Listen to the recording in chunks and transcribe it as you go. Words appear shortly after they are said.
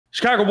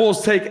Chicago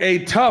Bulls take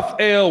a tough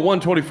L,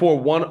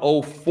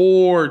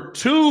 124-104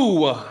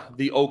 to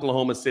the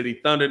Oklahoma City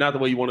Thunder. Not the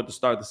way you wanted to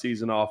start the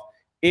season off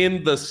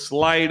in the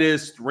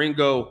slightest.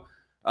 Ringo,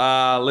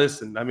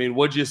 listen, I mean,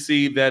 what'd you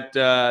see that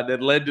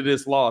led to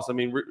this loss? I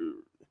mean,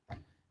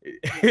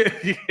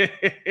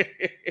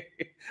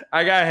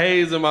 I got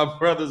Hayes and my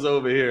brothers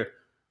over here.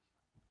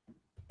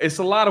 It's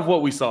a lot of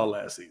what we saw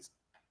last season.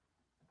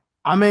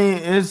 I mean,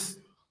 it's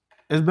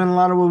been a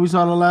lot of what we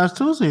saw the last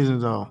two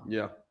seasons, though.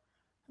 Yeah.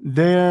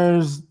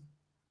 There's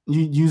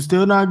you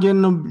still not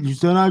getting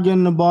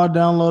the ball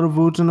down low to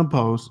Vooch in the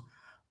post.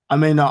 I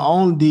mean,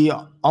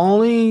 the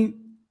only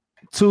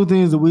two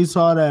things that we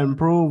saw that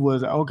improved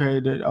was they're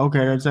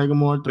taking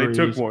more threes.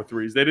 They took more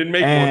threes. They didn't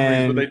make more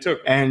threes, but they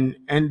took them.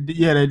 And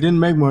yeah, they didn't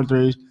make more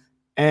threes.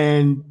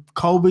 And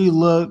Kobe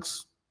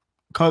looks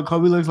like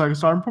a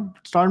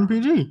starting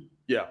PG.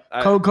 Yeah,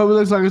 Kobe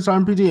looks like a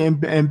starting PG,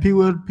 and P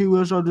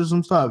will showed you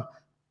some stuff.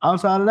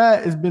 Outside of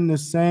that, it's been the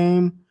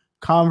same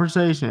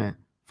conversation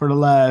for the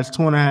last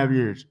 2.5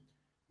 years.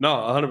 No,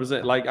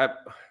 100%. Like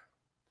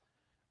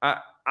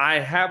I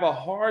have a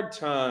hard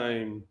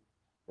time,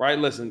 right?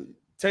 Listen,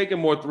 taking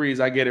more threes,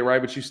 I get it, right?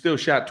 But you still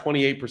shot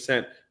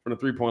 28% from the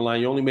three-point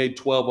line. You only made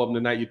 12 of them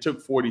tonight. You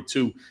took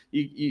 42.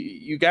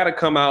 You got to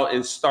come out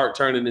and start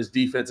turning this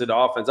defense into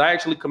offense. I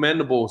actually commend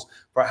the Bulls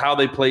for how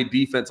they played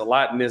defense a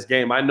lot in this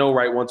game. I know,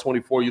 right,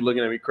 124, you're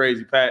looking at me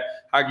crazy, Pat.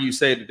 How can you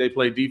say that they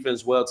played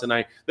defense well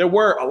tonight? There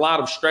were a lot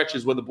of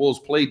stretches where the Bulls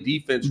played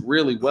defense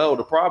really well.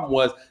 The problem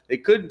was they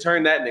couldn't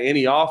turn that into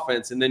any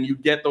offense, and then you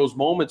get those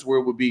moments where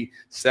it would be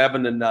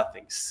 7-0,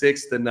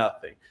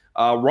 6-0.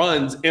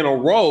 Runs in a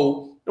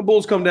row. The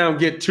Bulls come down,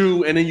 get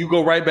 2, and then you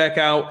go right back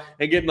out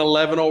and get an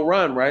 11-0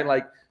 run, right?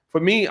 Like,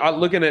 for me, I'm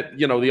looking at,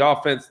 the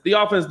offense. The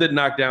offense did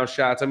knock down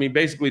shots. I mean,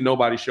 basically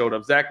nobody showed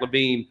up. Zach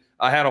LaVine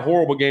had a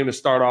horrible game to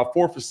start off,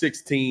 4 for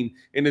 16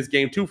 in this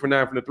game, 2 for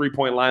 9 from the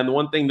three-point line. The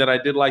one thing that I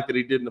did like that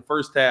he did in the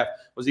first half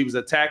was he was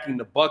attacking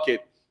the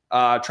bucket,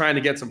 trying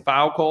to get some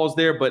foul calls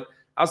there. But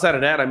outside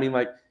of that, I mean,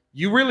 like,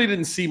 you really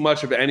didn't see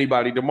much of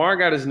anybody. DeMar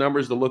got his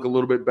numbers to look a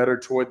little bit better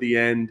toward the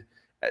end.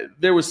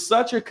 There was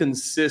such a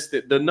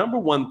consistent – the number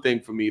one thing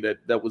for me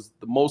that was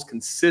the most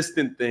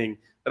consistent thing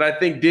that I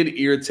think did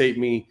irritate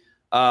me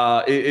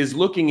is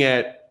looking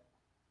at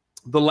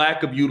the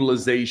lack of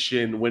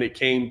utilization when it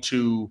came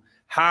to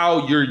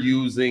how you're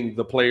using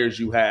the players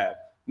you have.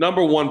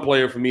 Number one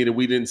player for me that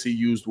we didn't see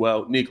used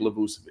well, Nikola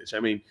Vucevic. I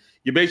mean,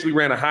 you basically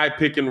ran a high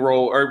pick and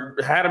roll or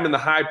had him in the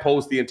high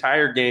post the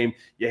entire game.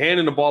 You're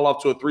handing the ball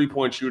off to a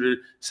three-point shooter,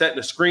 setting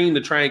a screen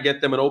to try and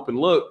get them an open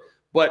look.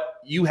 But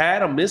you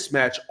had a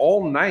mismatch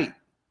all night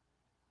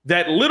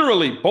that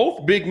literally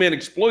both big men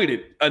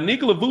exploited.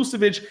 Nikola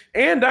Vucevic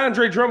and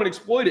Andre Drummond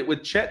exploited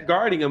with Chet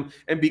guarding him.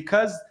 And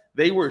because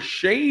they were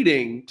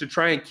shading to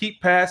try and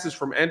keep passes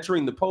from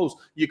entering the post,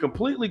 you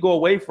completely go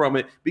away from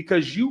it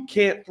because you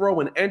can't throw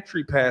an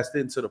entry pass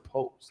into the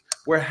post.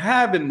 We're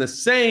having the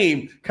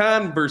same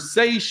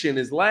conversation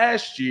as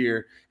last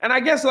year. And I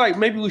guess like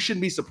maybe we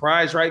shouldn't be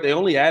surprised, right? They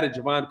only added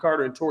Javon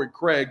Carter and Torrey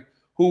Craig,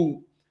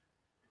 who –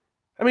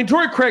 I mean,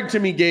 Torrey Craig, to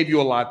me, gave you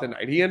a lot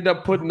tonight. He ended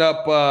up putting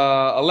up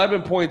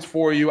 11 points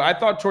for you. I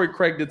thought Torrey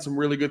Craig did some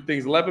really good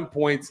things. 11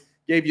 points,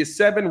 gave you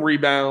 7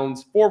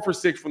 rebounds, 4 for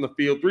 6 from the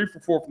field, 3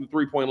 for 4 from the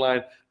three-point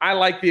line. I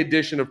like the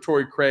addition of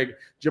Torrey Craig.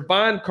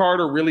 Javon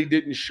Carter really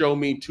didn't show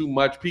me too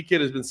much.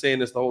 P-Kid has been saying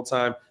this the whole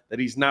time, that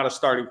he's not a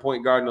starting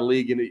point guard in the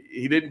league, and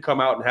he didn't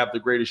come out and have the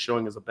greatest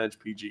showing as a bench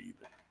PG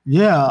either.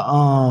 Yeah,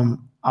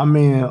 I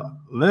mean,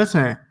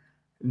 listen –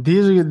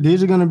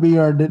 These are gonna be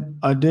our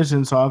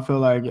additions, so I feel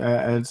like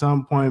at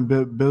some point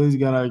Billy's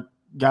gotta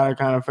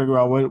kind of figure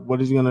out what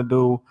he's gonna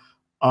do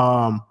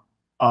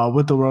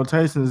with the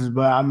rotations.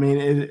 But I mean,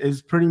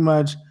 it's pretty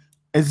much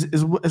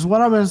it's what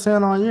I've been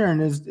saying all year,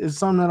 and it's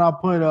something that I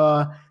put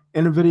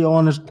in the video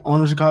on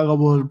the Chicago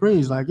Bulls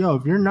Breeze. Like, yo,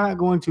 if you're not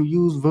going to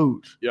use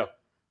Vooch, yeah,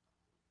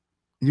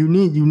 you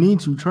need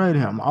to trade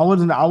him. I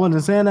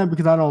wasn't saying that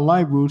because I don't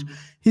like Vooch.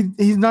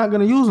 He's not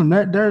gonna use him.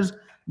 They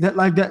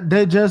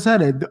just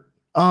said it.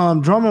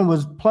 Drummond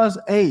was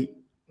 +8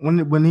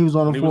 when he was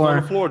on the floor.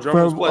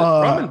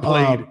 Drummond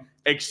played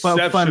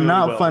exceptionally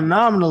well.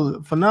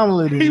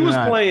 Phenomenally. He was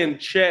playing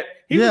Chet.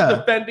 He was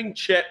defending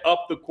Chet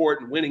up the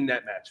court and winning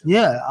that match.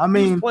 Yeah, I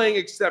mean, he was playing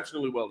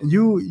exceptionally well.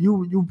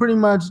 You pretty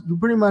much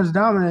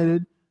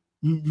dominated.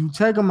 You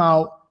take him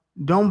out,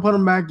 don't put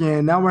him back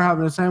in. Now we're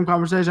having the same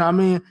conversation. I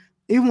mean,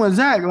 even with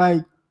Zach,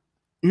 like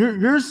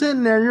you're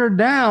sitting there, you're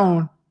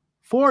down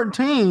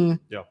 14.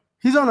 Yeah,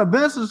 he's on the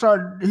bench to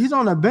start. He's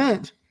on the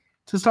bench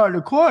to start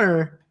the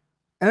quarter,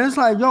 and it's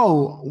like,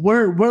 yo,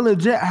 we're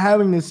legit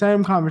having the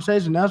same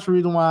conversation. That's the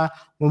reason why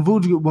when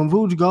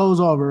Vooch goes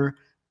over,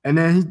 and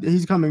then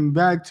he's coming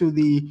back to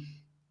the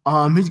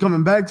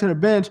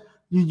bench.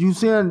 You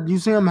see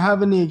him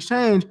having the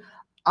exchange.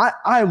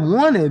 I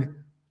wanted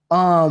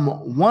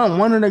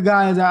one of the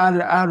guys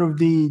out of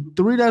the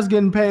 3 that's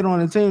getting paid on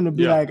the team to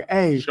be like,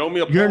 hey, show me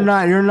a post.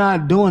 You're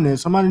not doing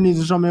this. Somebody needs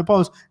to show me a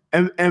post,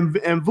 and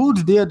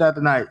Vooch did that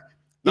tonight.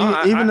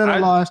 Even in the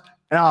loss.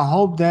 And I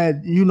hope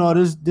that,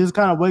 this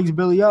kind of wakes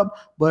Billy up.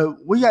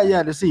 But we got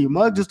yet to see.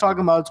 Mug just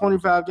talking about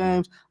 25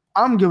 games.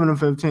 I'm giving him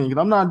 15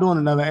 because I'm not doing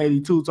another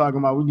 82 talking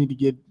about we need to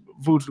get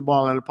Vooch the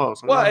ball in the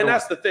post. Well, and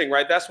that's the thing,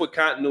 right? That's what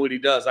continuity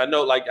does. I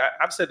know, like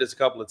I've said this a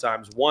couple of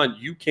times. One,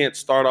 you can't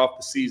start off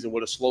the season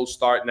with a slow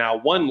start. Now,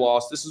 one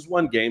loss, this is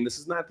one game. This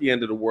is not the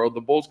end of the world. The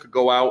Bulls could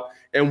go out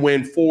and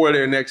win 4 of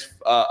their next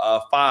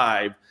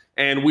 5,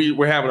 and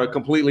we're having a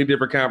completely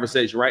different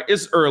conversation, right?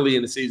 It's early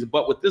in the season,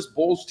 but with this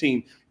Bulls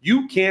team,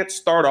 you can't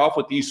start off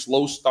with these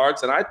slow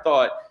starts. And I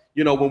thought,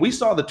 when we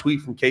saw the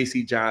tweet from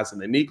K.C. Johnson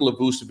that Nikola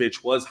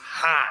Vucevic was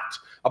hot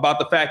about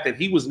the fact that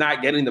he was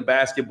not getting the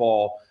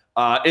basketball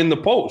in the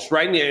post,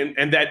 right?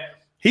 And that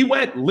he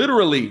went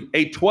literally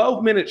a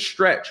 12-minute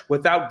stretch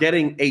without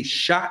getting a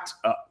shot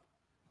up.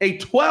 A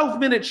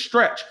 12-minute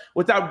stretch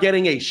without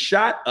getting a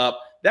shot up.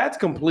 That's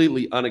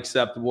completely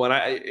unacceptable.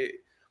 And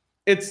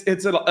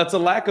it's a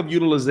lack of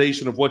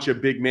utilization of what your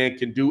big man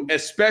can do,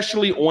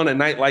 especially on a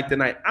night like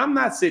tonight. I'm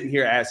not sitting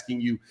here asking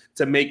you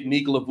to make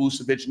Nikola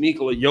Vucevic,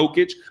 Nikola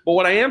Jokic, but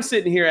what I am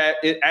sitting here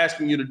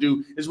asking you to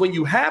do is when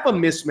you have a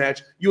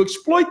mismatch, you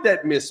exploit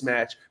that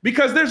mismatch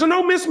because there's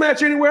no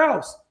mismatch anywhere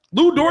else.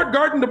 Lou Dort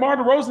guarding DeMar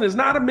DeRozan is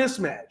not a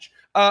mismatch.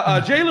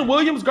 Jalen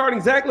Williams guarding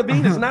Zach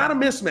LaVine is not a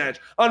mismatch.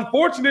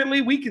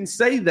 Unfortunately, we can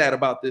say that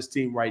about this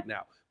team right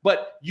now.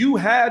 But you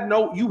had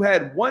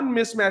one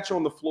mismatch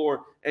on the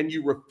floor and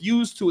you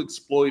refused to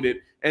exploit it.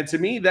 And to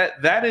me,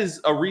 that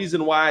is a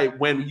reason why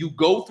when you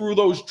go through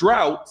those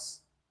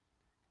droughts,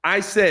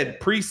 I said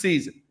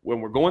preseason, when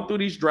we're going through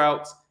these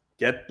droughts,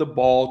 get the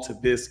ball to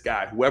this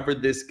guy, whoever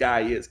this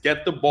guy is.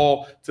 Get the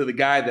ball to the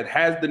guy that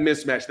has the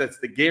mismatch. That's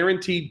the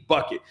guaranteed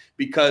bucket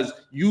because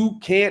you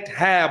can't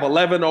have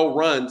 11-0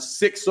 runs,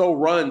 6-0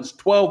 runs,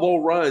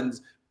 12-0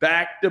 runs,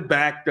 back to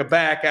back to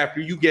back after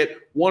you get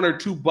 1 or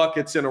 2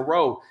 buckets in a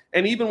row.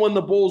 And even when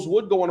the Bulls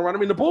would go on a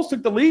run, the Bulls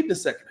took the lead in the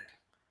second half.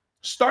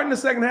 Starting the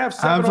second half,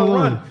 7-0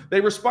 run.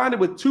 They responded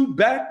with 2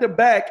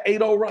 back-to-back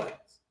 8-0 runs.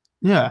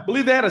 Yeah. I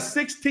believe they had a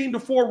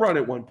 16-4 run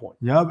at one point.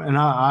 Yep, and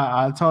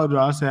I told you,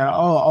 I said,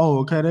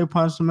 okay, they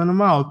punched him in the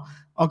mouth.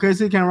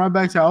 OKC came right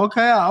back to,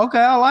 okay, I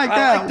like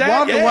that.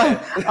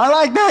 I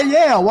like that,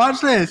 yeah. Watch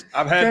this.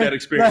 I've had that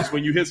experience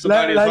when you hit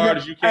somebody as hard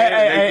as you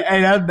can.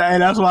 Hey,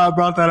 that's why I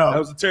brought that up. That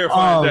was a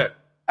terrifying day.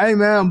 Hey,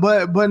 man,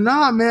 but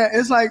nah, man,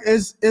 it's like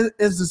it's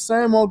the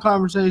same old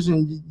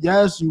conversation.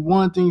 Yes, you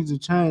want things to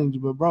change,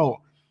 but,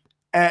 bro,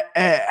 it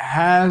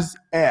has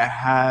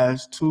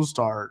to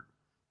start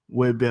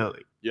with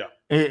Billy. Yeah.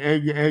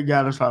 It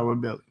got to start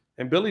with Billy.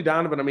 And Billy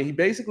Donovan, he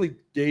basically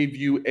gave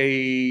you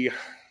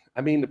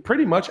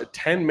pretty much a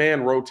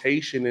 10-man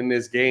rotation in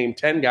this game,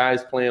 10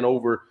 guys playing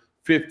over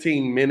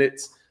 15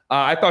 minutes.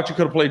 I thought you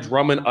could have played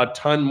Drummond a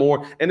ton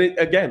more. And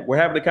again, we're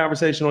having a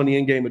conversation on the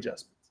in-game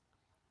adjustments.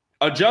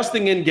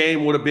 Adjusting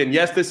in-game would have been,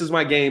 yes, this is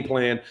my game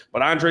plan,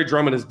 but Andre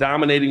Drummond is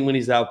dominating when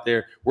he's out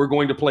there. We're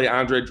going to play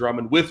Andre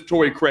Drummond with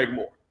Torrey Craig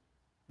Moore.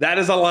 That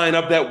is a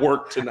lineup that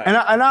worked tonight. And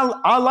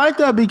I like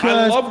that because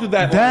I loved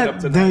that lineup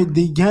tonight.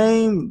 The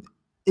game,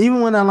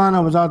 even when that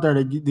lineup was out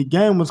there, the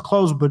game was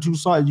close, but you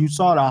saw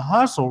the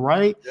hustle,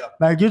 right? Yeah.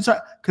 Like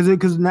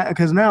because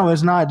now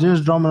it's not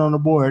just Drummond on the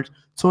board.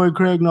 Torrey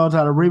Craig knows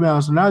how to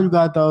rebound, so now you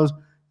got those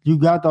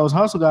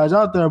hustle guys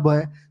out there,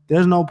 but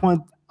there's no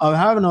point of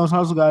having those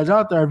hustle guys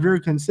out there if you're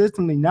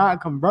consistently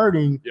not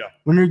converting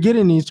when you're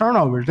getting these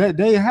turnovers.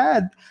 They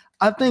had,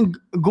 I think,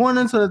 going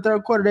into the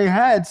third quarter, they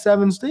had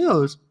 7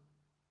 steals,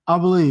 I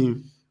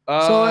believe.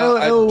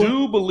 I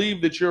do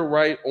believe that you're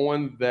right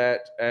on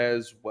that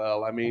as well.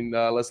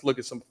 Let's look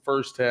at some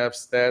first half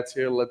stats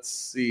here. Let's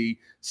see.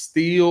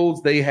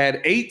 Steals, they had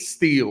 8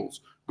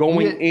 steals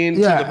going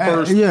into the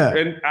first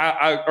and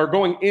are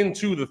going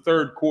into the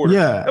third quarter.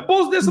 Yeah. The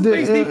Bulls did some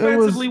things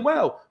defensively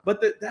well,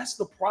 but that's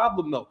the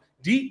problem though.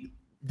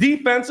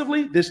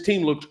 Defensively, this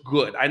team looked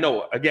good. I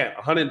know, again,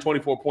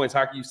 124 points.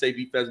 How can you say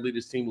defensively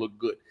this team looked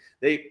good?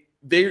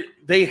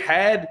 They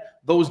had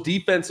those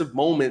defensive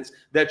moments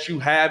that you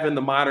have in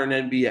the modern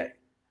NBA.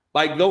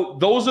 Like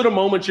those are the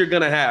moments you're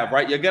going to have,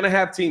 right? You're going to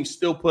have teams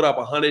still put up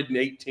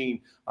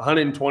 118,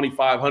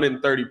 125,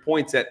 130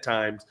 points at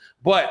times.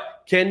 But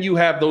can you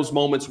have those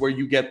moments where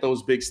you get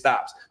those big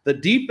stops? The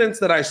defense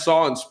that I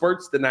saw in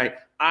spurts tonight,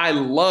 I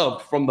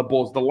loved from the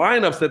Bulls. The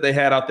lineups that they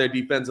had out there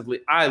defensively,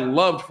 I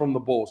loved from the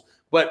Bulls.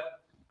 But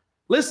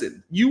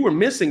listen, you were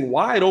missing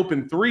wide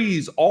open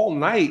threes all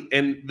night.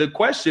 And the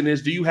question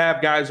is, do you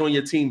have guys on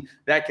your team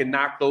that can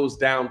knock those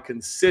down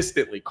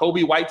consistently?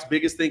 Kobe White's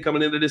biggest thing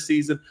coming into this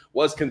season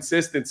was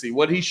consistency.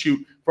 What'd he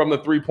shoot from the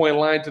three-point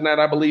line tonight?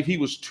 I believe he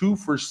was 2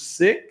 for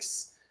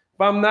 6,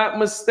 if I'm not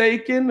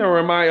mistaken. Or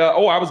am I?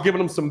 I was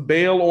giving him some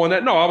bail on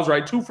that. No, I was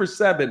right. 2 for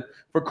 7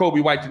 for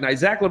Kobe White tonight.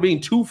 Zach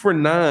LaVine, 2 for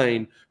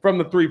 9 from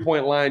the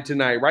three-point line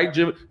tonight, right,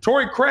 Jim?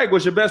 Torrey Craig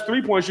was your best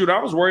three-point shooter.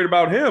 I was worried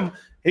about him.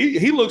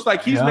 He looks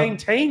like he's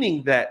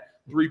maintaining that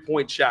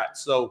three-point shot.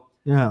 So,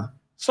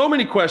 so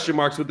many question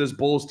marks with this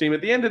Bulls team.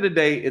 At the end of the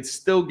day, it's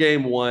still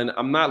game 1.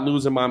 I'm not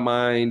losing my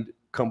mind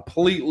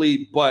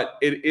completely, but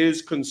it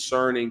is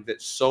concerning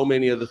that so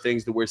many of the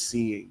things that we're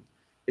seeing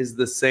is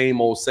the same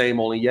old,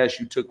 and yes,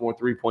 you took more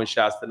three-point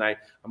shots tonight.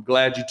 I'm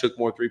glad you took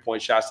more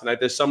three-point shots tonight.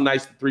 There's some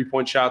nights the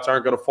three-point shots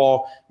aren't going to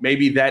fall.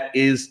 Maybe that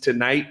is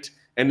tonight,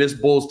 and this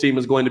Bulls team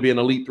is going to be an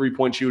elite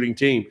three-point shooting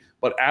team.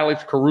 But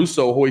Alex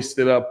Caruso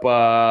hoisted up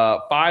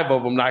 5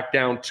 of them, knocked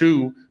down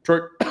 2.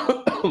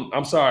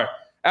 I'm sorry.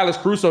 Alex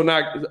Caruso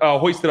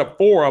hoisted up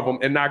 4 of them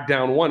and knocked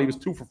down 1. He was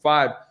 2 for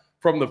 5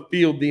 from the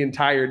field the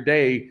entire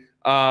day.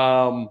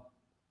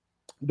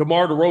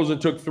 DeMar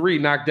DeRozan took 3,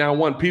 knocked down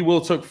 1. P.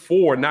 Will took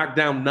 4, knocked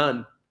down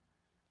none.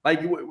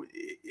 Like,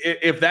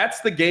 if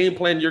that's the game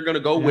plan you're going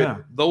to go with,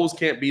 those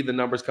can't be the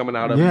numbers coming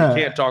out of it.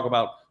 You can't talk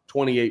about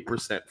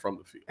 28% from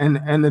the field.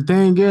 And the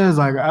thing is,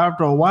 like,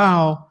 after a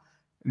while,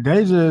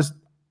 they just,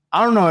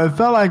 I don't know, it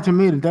felt like to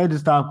me that they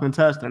just stopped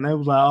contesting. They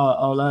was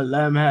like,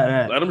 let them have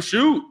that. Let them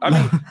shoot. I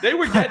mean, they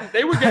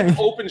were getting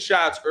open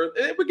shots, or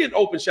they were getting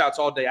open shots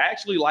all day. I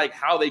actually like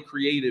how they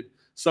created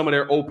some of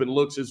their open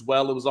looks as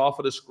well. It was off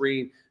of the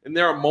screen. And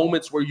there are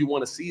moments where you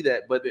want to see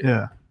that. But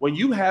when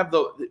you have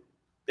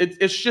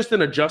it's just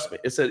an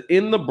adjustment. It's an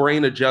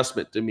in-the-brain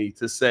adjustment to me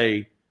to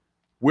say,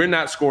 we're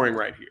not scoring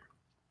right here.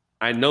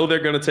 I know they're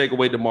going to take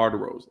away DeMar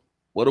DeRozan.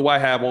 What do I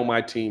have on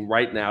my team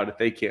right now that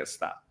they can't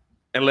stop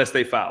unless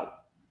they foul?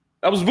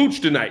 That was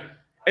Vooch tonight.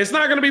 It's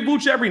not going to be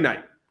Vooch every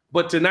night.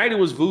 But tonight it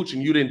was Vooch,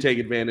 and you didn't take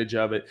advantage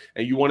of it.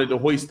 And you wanted to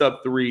hoist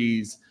up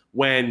threes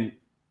when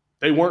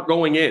they weren't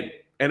going in.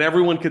 And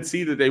everyone could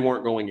see that they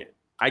weren't going in.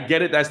 I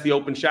get it. That's the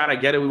open shot. I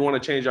get it. We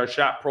want to change our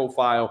shot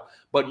profile.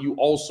 But you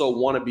also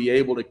want to be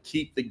able to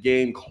keep the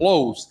game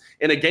close.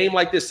 In a game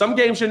like this, some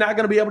games you're not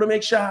going to be able to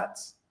make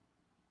shots.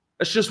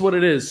 That's just what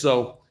it is.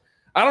 So,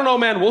 I don't know,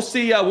 man. We'll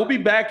see. We'll be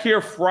back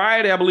here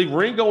Friday. I believe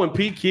Ringo and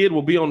P. Kid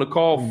will be on the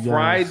call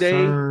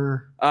Friday.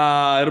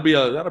 That'll be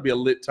a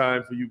lit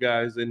time for you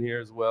guys in here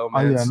as well,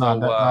 man.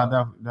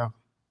 Definitely.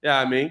 Yeah,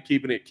 I mean,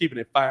 keeping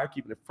it fire,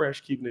 keeping it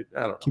fresh, keeping it.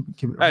 I don't know.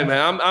 Keep it hey,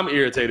 man, I'm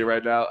irritated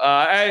right now.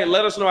 Hey,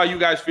 let us know how you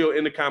guguys feel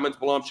in the comments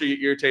below. I'm sure you're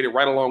irritated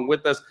right along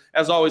with us.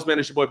 As always, man,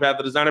 it's your boy Pat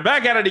the Designer.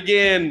 Back at it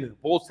again.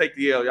 Bulls take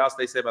the L. Y'all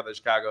stay safe out there,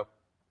 Chicago.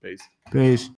 Peace.